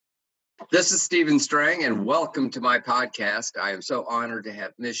This is Stephen Strang, and welcome to my podcast. I am so honored to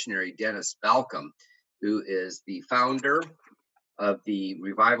have Missionary Dennis Balcombe, who is the founder of the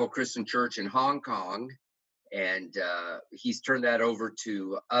Revival Christian Church in Hong Kong, and he's turned that over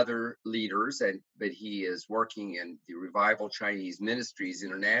to other leaders. But he is working in the Revival Chinese Ministries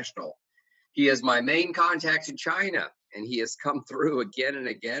International. He is my main contact in China, and he has come through again and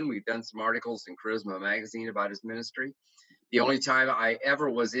again. We've done some articles in Charisma magazine about his ministry. The only time I ever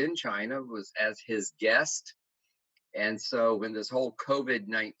was in China was as his guest. And so when this whole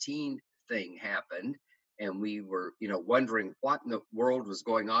COVID-19 thing happened and we were, wondering what in the world was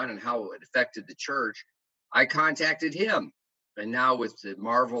going on and how it affected the church, I contacted him. And now with the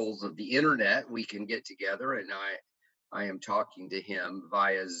marvels of the internet, we can get together, and I am talking to him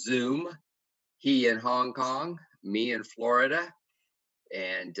via Zoom. He in Hong Kong, me in Florida,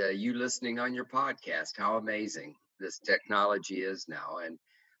 and you listening on your podcast. How amazing this technology is now. And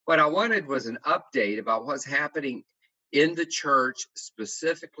what I wanted was an update about what's happening in the church,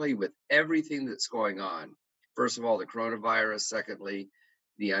 specifically with everything that's going on. First of all, the coronavirus. Secondly,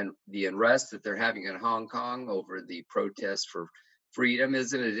 the unrest that they're having in Hong Kong over the protest for freedom.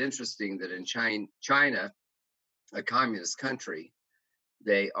 Isn't it interesting that in China, a communist country,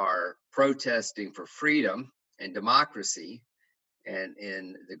 they are protesting for freedom and democracy, and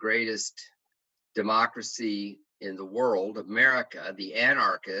in the greatest democracy in the world, America, the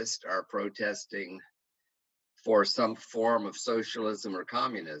anarchists are protesting for some form of socialism or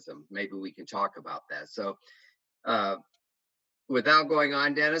communism. Maybe we can talk about that. So without going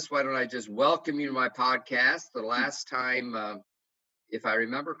on, Dennis, why don't I just welcome you to my podcast? The last time, if I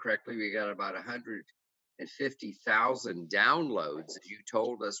remember correctly, we got about 150,000 downloads. You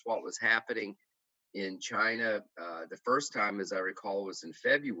told us what was happening in China. The first time, as I recall, was in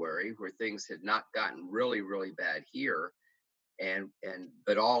February, where things had not gotten really, really bad here.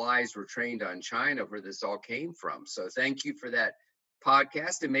 But all eyes were trained on China, where this all came from. So thank you for that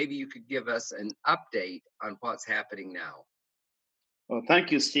podcast. And maybe you could give us an update on what's happening now. Well,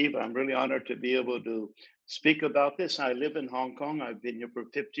 thank you, Steve. I'm really honored to be able to speak about this. I live in Hong Kong. I've been here for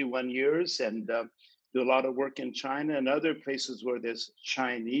 51 years and do a lot of work in China and other places where there's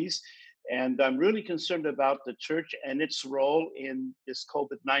Chinese. And I'm really concerned about the church and its role in this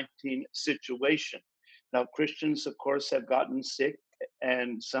COVID-19 situation. Now, Christians, of course, have gotten sick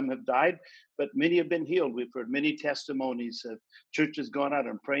and some have died, but many have been healed. We've heard many testimonies of churches going out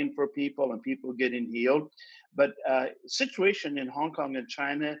and praying for people and people getting healed. But situation in Hong Kong and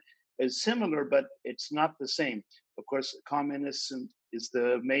China is similar, but it's not the same. Of course, communism is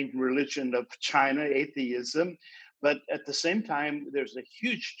the main religion of China, atheism. But at the same time, there's a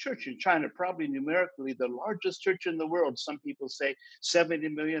huge church in China, probably numerically the largest church in the world. Some people say 70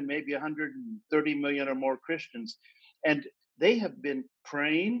 million, maybe 130 million or more Christians. And they have been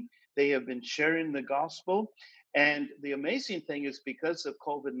praying, they have been sharing the gospel. And the amazing thing is because of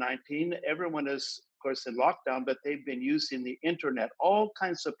COVID-19, everyone is, of course, in lockdown, but they've been using the internet, all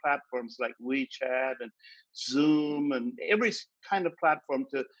kinds of platforms like WeChat and Zoom and every kind of platform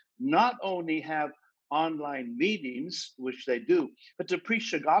to not only have online meetings, which they do, but to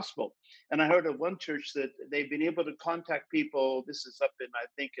preach the gospel. And I heard of one church that they've been able to contact people. This is up in, I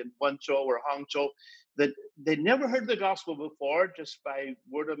think, in Guangzhou or Hangzhou, that they never heard the gospel before, just by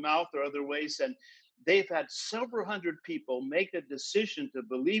word of mouth or other ways. And they've had several hundred people make a decision to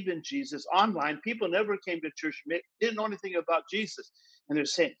believe in Jesus online. People never came to church, didn't know anything about Jesus. And they're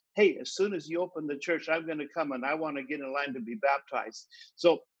saying, hey, as soon as you open the church, I'm going to come and I want to get in line to be baptized.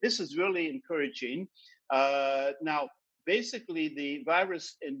 So this is really encouraging. Now, basically, the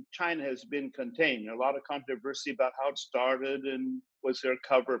virus in China has been contained. A lot of controversy about how it started and was there a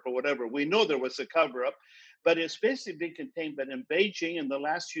cover-up or whatever. We know there was a cover-up, but it's basically been contained. But in Beijing, in the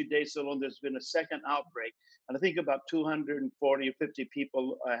last few days alone, there's been a second outbreak. And I think about 240 or 50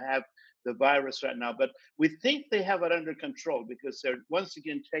 people have the virus right now. But we think they have it under control because they're once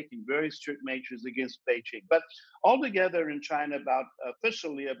again taking very strict measures against Beijing. But altogether in China,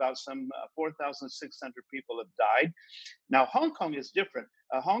 officially about some 4,600 people have died. Now, Hong Kong is different.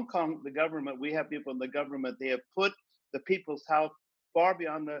 Hong Kong, the government, we have people in the government, they have put the people's health far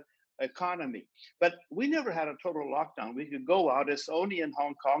beyond the economy. But we never had a total lockdown. We could go out. It's only in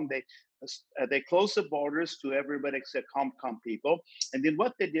Hong Kong. They closed the borders to everybody except Hong Kong people. And then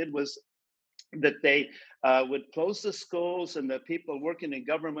what they did was that they would close the schools and the people working in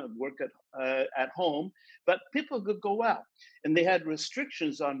government would work at home, but people could go out. And they had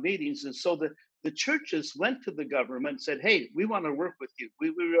restrictions on meetings. And so the churches went to the government and said, hey, we want to work with you. We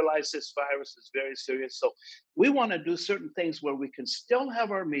realize this virus is very serious. So we want to do certain things where we can still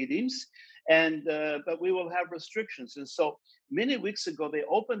have our meetings and but we will have restrictions. And so many weeks ago, they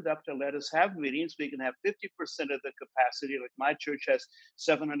opened up to let us have meetings. We can have 50% of the capacity. Like my church has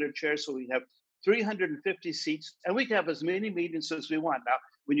 700 chairs, so we have 350 seats, and we can have as many meetings as we want. Now,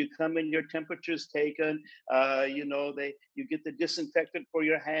 when you come in, your temperature is taken. You get the disinfectant for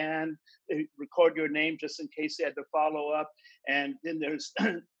your hand. They record your name just in case they had to follow up. And then there's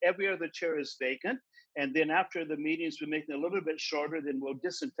every other chair is vacant. And then after the meetings, we make it a little bit shorter. Then we'll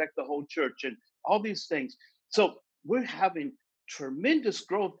disinfect the whole church and all these things. So we're having tremendous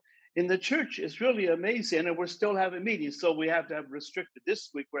growth in the church. It's really amazing, and we're still having meetings. So we have to have restricted. This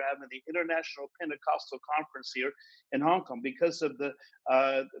week we're having the International Pentecostal Conference here in Hong Kong because of the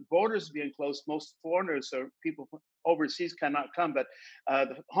borders being closed. Most foreigners or people overseas cannot come, but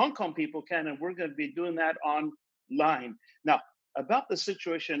the Hong Kong people can, and we're going to be doing that online. Now, about the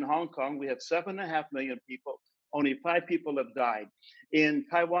situation in Hong Kong, we have 7.5 million people. Only 5 people have died. In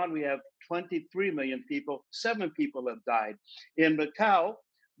Taiwan, we have 23 million people. 7 people have died. In Macau,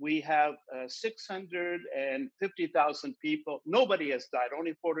 we have 650,000 people. Nobody has died,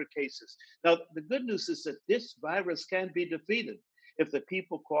 only 40 cases. Now, the good news is that this virus can be defeated if the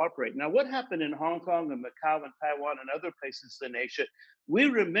people cooperate. Now, what happened in Hong Kong and Macau and Taiwan and other places in Asia, we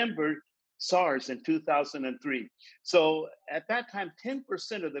remember SARS in 2003. So at that time,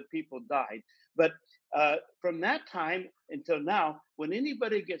 10% of the people died. But from that time until now, when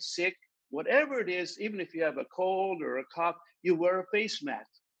anybody gets sick, whatever it is, even if you have a cold or a cough, you wear a face mask,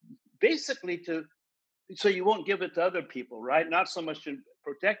 basically so you won't give it to other people, right? Not so much to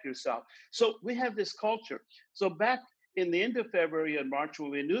protect yourself. So we have this culture. So back in the end of February and March,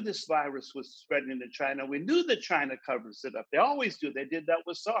 when we knew this virus was spreading into China, we knew that China covers it up. They always do. They did that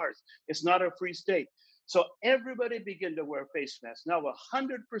with SARS. It's not a free state. So everybody began to wear face masks. Now,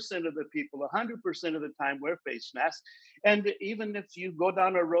 100% of the people, 100% of the time wear face masks. And even if you go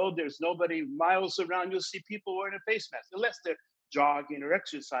down a road, there's nobody miles around, you'll see people wearing a face mask, unless they're jogging or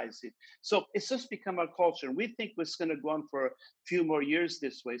exercising. So it's just become a culture. And we think it's going to go on for a few more years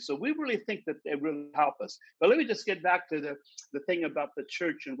this way. So we really think that they really help us. But let me just get back to the thing about the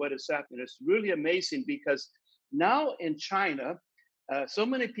church and what is happening. It's really amazing because now in China, so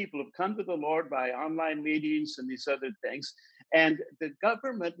many people have come to the Lord by online meetings and these other things. And the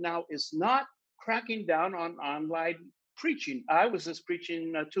government now is not cracking down on online preaching. I was just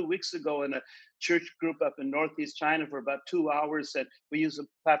preaching 2 weeks ago in a church group up in Northeast China for about 2 hours. And we use a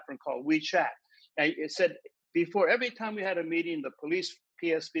platform called WeChat. And it said before every time we had a meeting, the police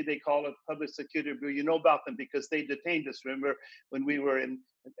PSB, they call it Public Security Bureau. You know about them because they detained us. Remember when we were in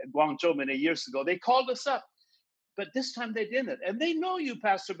Guangzhou many years ago? They called us up. But this time they didn't. And they know you,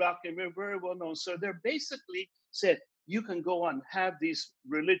 Pastor Balcombe, you're very well known. So they're basically said, you can go on, have these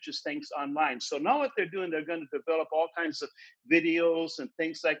religious things online. So now what they're doing, they're going to develop all kinds of videos and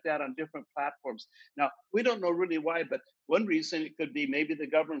things like that on different platforms. Now, we don't know really why, but one reason it could be maybe the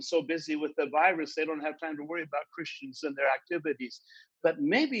government's so busy with the virus, they don't have time to worry about Christians and their activities. But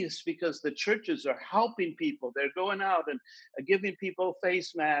maybe it's because the churches are helping people. They're going out and giving people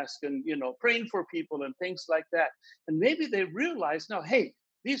face masks and, praying for people and things like that. And maybe they realize now, hey,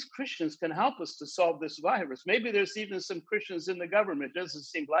 these Christians can help us to solve this virus. Maybe there's even some Christians in the government. It doesn't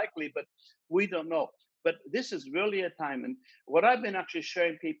seem likely, but we don't know. But this is really a time. And what I've been actually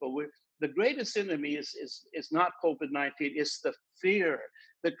sharing people with, the greatest enemy is not COVID-19, it's the fear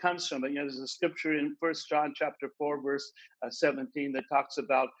that comes from it. There's a scripture in 1 John chapter 4, verse 17 that talks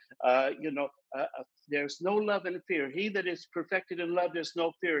about, there's no love in fear. He that is perfected in love, there's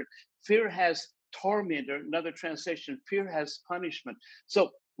no fear. Fear has torment, or another translation, fear has punishment. So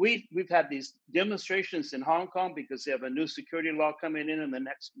we've had these demonstrations in Hong Kong because they have a new security law coming in the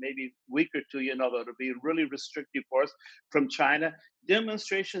next maybe week or two, that'll be really restrictive for us from China.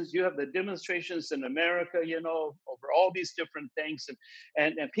 Demonstrations, you have the demonstrations in America, over all these different things.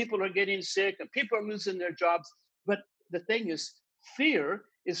 And people are getting sick and people are losing their jobs. But the thing is, fear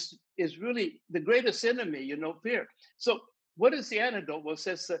is really the greatest enemy, fear. So what is the antidote? Well, it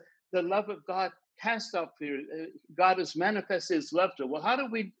says the love of God cast out fear. God has manifested his love to. Well, how do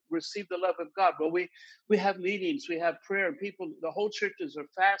we receive the love of God? Well, we have meetings, we have prayer, and people, the whole churches are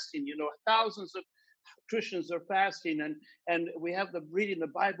fasting, thousands of Christians are fasting, and we have them reading the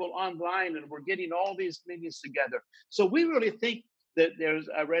Bible online, and we're getting all these meetings together. So we really think that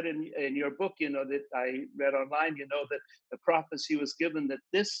I read in your book, that I read online, that the prophecy was given that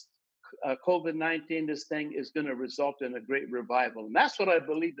this COVID-19, this thing is going to result in a great revival. And that's what I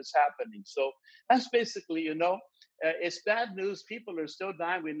believe is happening. So that's basically, it's bad news. People are still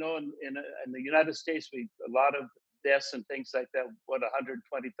dying. We know in the United States, a lot of deaths and things like that,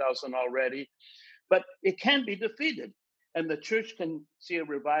 120,000 already. But it can be defeated. And the church can see a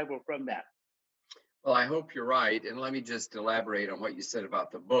revival from that. Well, I hope you're right. And let me just elaborate on what you said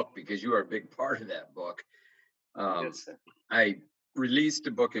about the book because you are a big part of that book. Um, Yes, sir. I released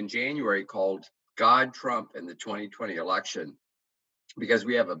a book in January called God, Trump, and the 2020 Election because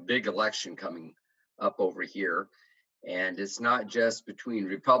we have a big election coming up over here. And it's not just between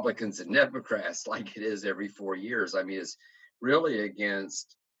Republicans and Democrats like it is every 4 years. I mean, it's really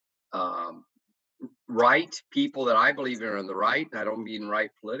against um, right people that I believe are on the right. I don't mean right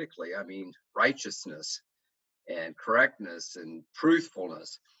politically, I mean righteousness and correctness and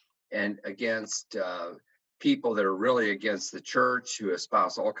truthfulness, and against people that are really against the church who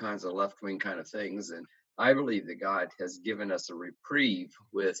espouse all kinds of left wing kind of things. And I believe that God has given us a reprieve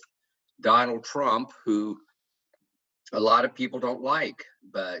with Donald Trump, who a lot of people don't like,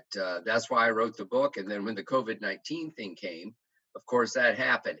 but that's why I wrote the book. And then when the COVID-19 thing came, of course, that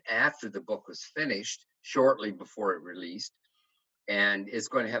happened after the book was finished, shortly before it released, and it's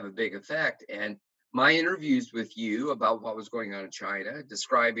going to have a big effect. And my interviews with you about what was going on in China,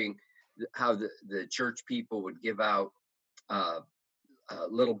 describing how the church people would give out uh,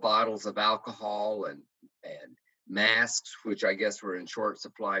 little bottles of alcohol and masks, which I guess were in short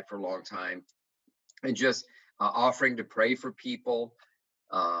supply for a long time, and just offering to pray for people.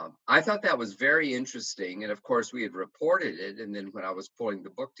 I thought that was very interesting, and of course, we had reported it. And then when I was pulling the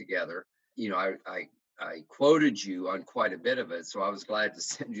book together, you know, I quoted you on quite a bit of it, so I was glad to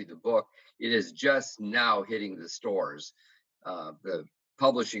send you the book. It is just now hitting the stores. The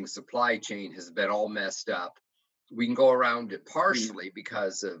publishing supply chain has been all messed up. We can go around it Mm. partially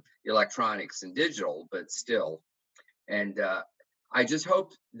because of electronics and digital, but still. And I just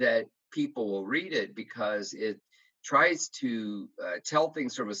hope that people will read it because it tries to tell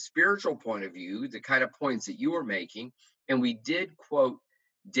things from a spiritual point of view, the kind of points that you were making. And we did quote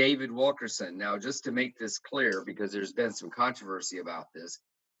David Wilkerson. Now, just to make this clear, because there's been some controversy about this,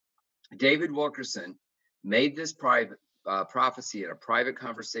 David Wilkerson made this private prophecy in a private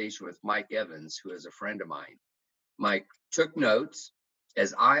conversation with Mike Evans, who is a friend of mine. Mike took notes,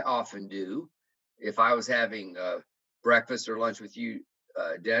 as I often do. If I was having breakfast or lunch with you,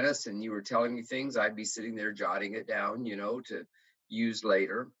 Dennis, and you were telling me things, I'd be sitting there jotting it down, to use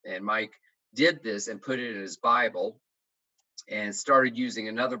later. And Mike did this and put it in his Bible and started using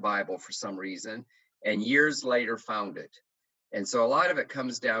another Bible for some reason, and years later found it. And so a lot of it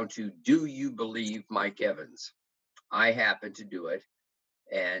comes down to, do you believe Mike Evans? I happen to do it.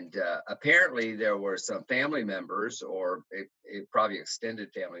 And apparently, there were some family members, or probably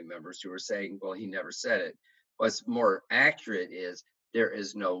extended family members, who were saying, well, he never said it. What's more accurate is there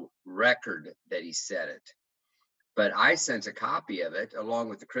is no record that he said it. But I sent a copy of it along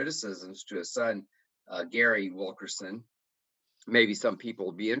with the criticisms to his son, Gary Wilkerson. Maybe some people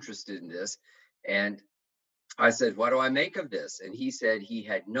will be interested in this. And I said, what do I make of this? And he said he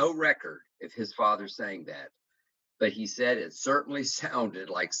had no record of his father saying that, but he said it certainly sounded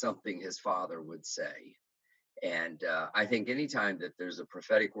like something his father would say. And I think anytime that there's a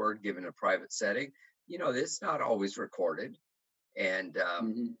prophetic word given in a private setting, it's not always recorded. And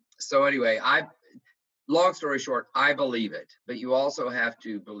Hmm. so, anyway, long story short, I believe it, but you also have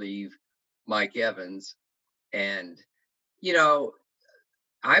to believe Mike Evans. And, you know,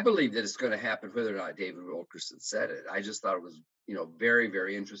 I believe that it's going to happen whether or not David Wilkerson said it. I just thought it was, very,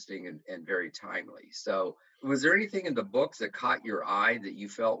 very interesting and very timely. So, was there anything in the book that caught your eye that you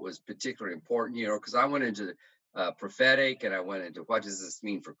felt was particularly important? Because I went into prophetic, and I went into what does this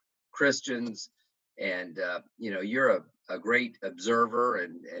mean for Christians? And, you're a great observer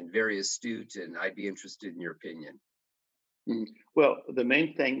and very astute, and I'd be interested in your opinion. Mm. Well, the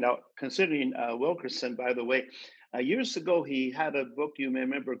main thing now, considering Wilkerson, by the way, years ago he had a book you may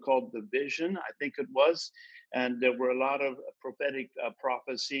remember called The Vision, I think it was, and there were a lot of prophetic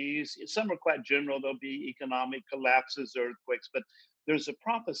prophecies. Some are quite general. There'll be economic collapses, earthquakes, but there's a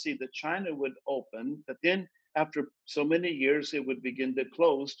prophecy that China would open, but then after so many years it would begin to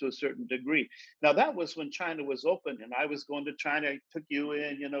close to a certain degree. Now that was when China was open, and I was going to China. I took you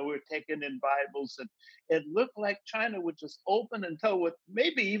in. We are taking in Bibles, and it looked like China would just open until would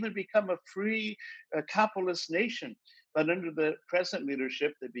maybe even become a free capitalist nation. But under the present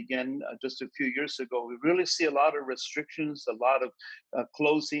leadership that began just a few years ago, we really see a lot of restrictions, a lot of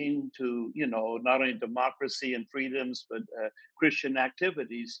closing to, not only democracy and freedoms, but Christian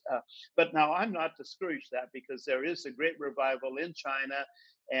activities. But now I'm not discouraged that because there is a great revival in China,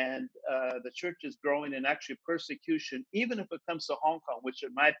 and the church is growing, and actually persecution, even if it comes to Hong Kong, which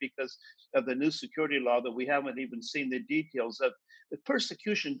it might because of the new security law that we haven't even seen the details of. The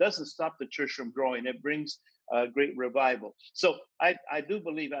persecution doesn't stop the church from growing. It brings great revival. So I do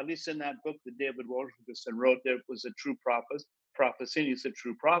believe, at least in that book that David Wilkerson wrote, there was a true prophecy, and he's a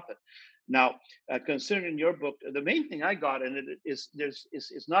true prophet. Now, concerning your book, the main thing I got in it is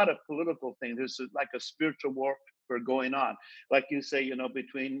it's not a political thing. There's like a spiritual warfare going on, like you say,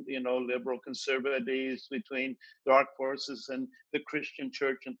 between liberal conservatives, between dark forces and the Christian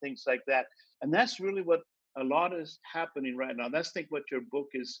church and things like that. And that's really what a lot is happening right now. That's, I think, what your book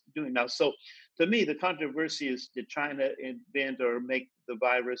is doing now. So to me, the controversy is, did China invent or make the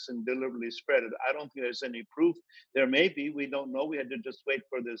virus and deliberately spread it? I don't think there's any proof. There may be. We don't know. We had to just wait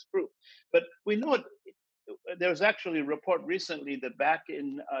for this proof. But we know it. There was actually a report recently that back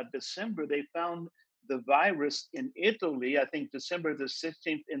in December, they found the virus in Italy, I think December the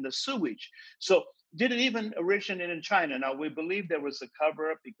 16th, in the sewage. So did it even originate in China? Now, we believe there was a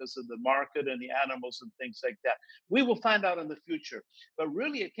cover up because of the market and the animals and things like that. We will find out in the future. But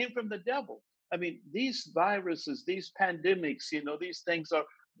really, it came from the devil. I mean, these viruses, these pandemics, these things are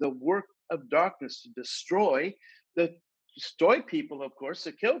the work of darkness to the destroy people, of course,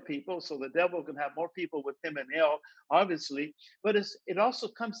 to kill people, so the devil can have more people with him in hell, obviously. But it also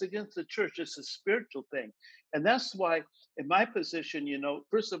comes against the church. It's a spiritual thing. And that's why, in my position,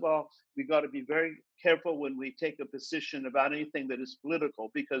 first of all, we got to be very careful when we take a position about anything that is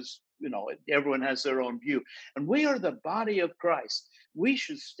political, because, everyone has their own view. And we are the body of Christ. We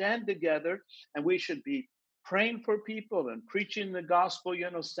should stand together, and we should be praying for people and preaching the gospel,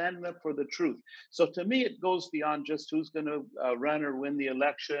 standing up for the truth. So to me, it goes beyond just who's going to run or win the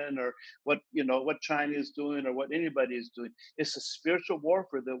election, or what China is doing, or what anybody is doing. It's a spiritual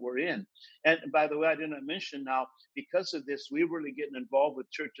warfare that we're in. And by the way, I didn't mention, now, because of this, we're really getting involved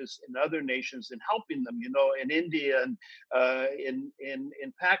with churches in other nations and helping them, in India and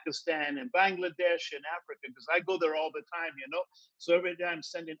in Pakistan and Bangladesh and Africa, because I go there all the time, So every day I'm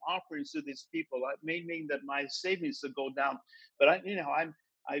sending offerings to these people. It may mean that my savings will go down, but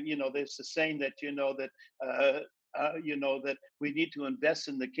there's a saying that that we need to invest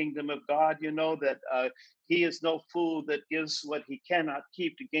in the kingdom of God. That He is no fool that gives what he cannot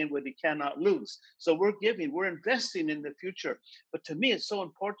keep to gain what he cannot lose. So we're investing in the future. But to me, it's so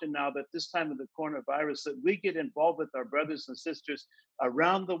important now that this time of the coronavirus that we get involved with our brothers and sisters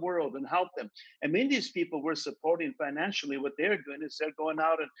around the world and help them. I mean, these people we're supporting financially, what they're doing is they're going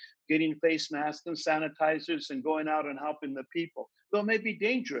out and getting face masks and sanitizers and going out and helping the people, though it may be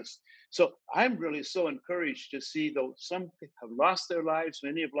dangerous. So I'm really so encouraged to see, though some have lost their lives,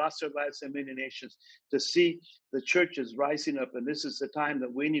 many have lost their lives in many nations, to see the church is rising up. And this is the time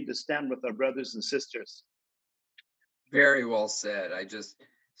that we need to stand with our brothers and sisters. Very well said. I just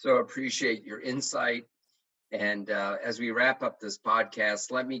so appreciate your insight. And as we wrap up this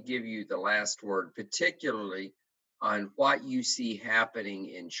podcast, let me give you the last word, particularly on what you see happening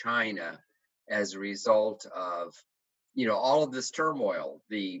in China as a result of, all of this turmoil.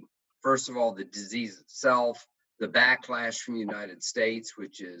 First of all, the disease itself, the backlash from the United States,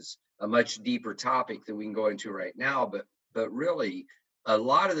 which is a much deeper topic than we can go into right now. But really, a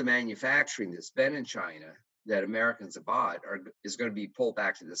lot of the manufacturing that's been in China that Americans have bought is going to be pulled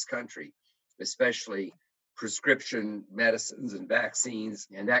back to this country, especially prescription medicines and vaccines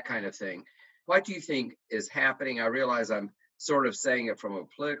and that kind of thing. What do you think is happening? I realize I'm sort of saying it from a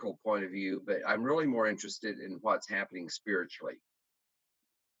political point of view, but I'm really more interested in what's happening spiritually.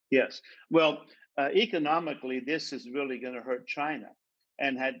 Yes. Well, economically, this is really going to hurt China.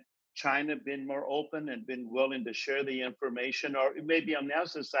 And had China been more open and been willing to share the information, or maybe on the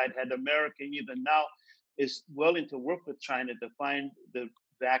other side, had America even now is willing to work with China to find the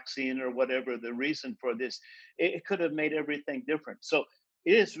vaccine or whatever the reason for this, it could have made everything different. So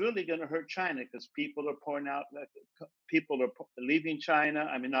it is really going to hurt China, because people are pouring out, people are leaving China.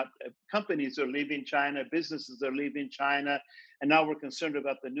 I mean, not companies are leaving China, businesses are leaving China, and now we're concerned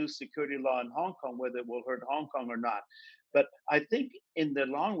about the new security law in Hong Kong, whether it will hurt Hong Kong or not. But I think in the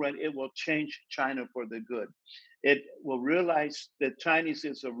long run, it will change China for the good. It will realize, the Chinese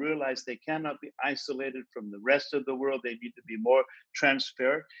will realize they cannot be isolated from the rest of the world. They need to be more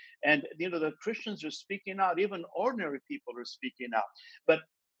transparent. And, the Christians are speaking out. Even ordinary people are speaking out. But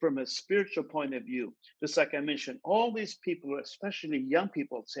from a spiritual point of view, just like I mentioned, all these people, especially young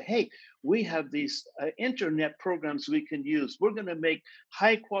people, say, hey, we have these internet programs we can use. We're going to make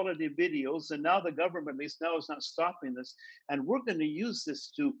high quality videos. And now the government, at least now, is not stopping this. And we're going to use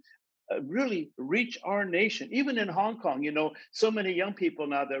this to really reach our nation. Even in Hong Kong, so many young people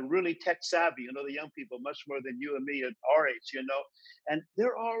now, they're really tech savvy, the young people much more than you and me at our age, and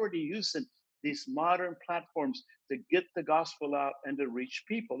they're already using these modern platforms to get the gospel out and to reach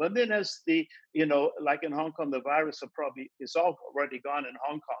people. And then as like in Hong Kong, the virus is already gone in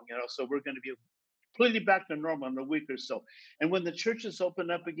Hong Kong, so we're going to be completely back to normal in a week or so. And when the churches open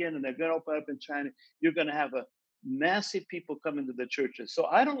up again, and they're going to open up in China, you're going to have a massive people coming to the churches. So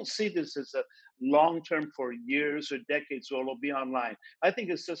I don't see this as a long term for years or decades where it'll be online. I think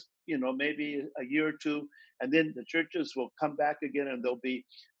it's just, maybe a year or two, and then the churches will come back again and there'll be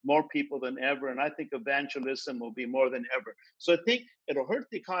more people than ever. And I think evangelism will be more than ever. So I think it'll hurt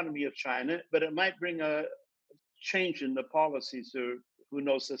the economy of China, but it might bring a change in the policies, or who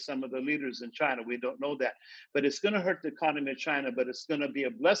knows, that some of the leaders in China, we don't know that. But it's going to hurt the economy of China, but it's going to be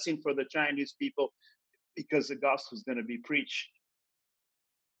a blessing for the Chinese people because the gospel is going to be preached.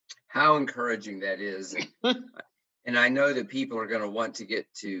 How encouraging that is. And I know that people are going to want to get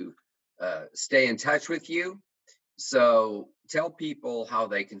to stay in touch with you. So tell people how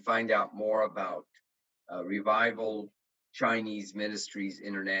they can find out more about Revival Chinese Ministries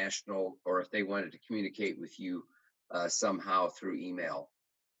International, or if they wanted to communicate with you somehow through email.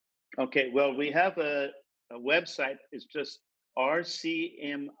 Okay, well, we have a website. It's just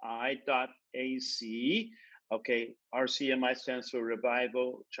rcmi.ac. Okay, RCMI stands for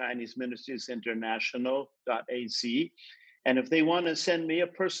Revival Chinese Ministries International.ac. And if they want to send me a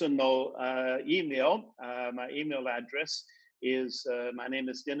personal email, my email address is my name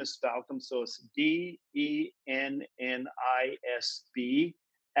is Dennis Balcombe. So it's DENNISB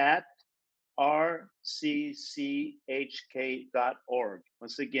at rcchk.org.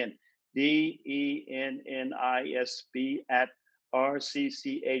 Once again, DENNISB at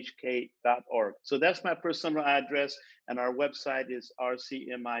rcchk.org. So that's my personal address, and our website is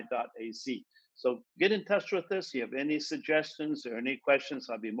rcmi.ac. So get in touch with us. If you have any suggestions or any questions,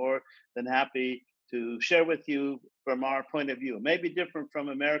 I'll be more than happy to share with you from our point of view. It may be different from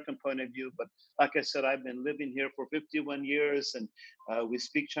American point of view, but like I said, I've been living here for 51 years, and we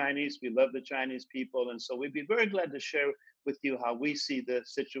speak Chinese. We love the Chinese people, and so we'd be very glad to share with you how we see the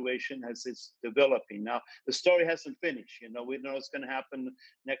situation as it's developing. Now, the story hasn't finished. We know it's going to happen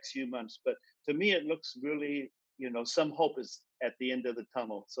next few months, but to me, it looks really, some hope is at the end of the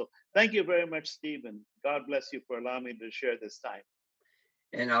tunnel. So thank you very much, Stephen. God bless you for allowing me to share this time.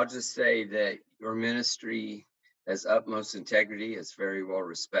 And I'll just say that your ministry has utmost integrity. It's very well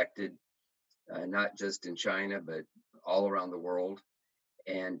respected, not just in China, but all around the world.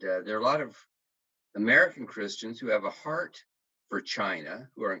 And there are a lot of American Christians who have a heart for China,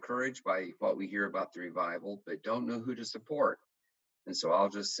 who are encouraged by what we hear about the revival, but don't know who to support. And so I'll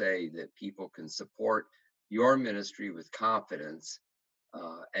just say that people can support your ministry with confidence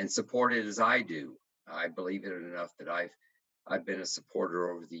and support it as I do. I believe in it enough that I've been a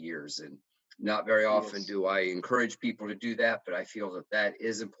supporter over the years, and not very often do I encourage people to do that, but I feel that that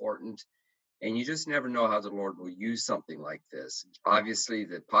is important. And you just never know how the Lord will use something like this. Obviously,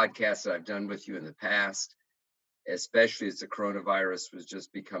 the podcasts that I've done with you in the past, especially as the coronavirus was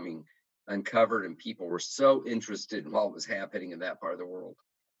just becoming uncovered and people were so interested in what was happening in that part of the world,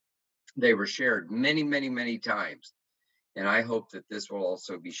 they were shared many, many, many times. And I hope that this will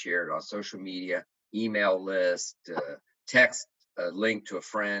also be shared on social media, email list, text a link to a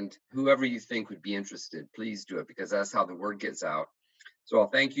friend, whoever you think would be interested. Please do it, because that's how the word gets out. So I'll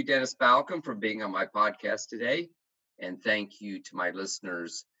thank you, Dennis Balcombe, for being on my podcast today. And thank you to my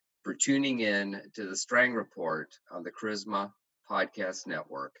listeners for tuning in to the Strang Report on the Charisma Podcast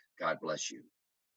Network. God bless you.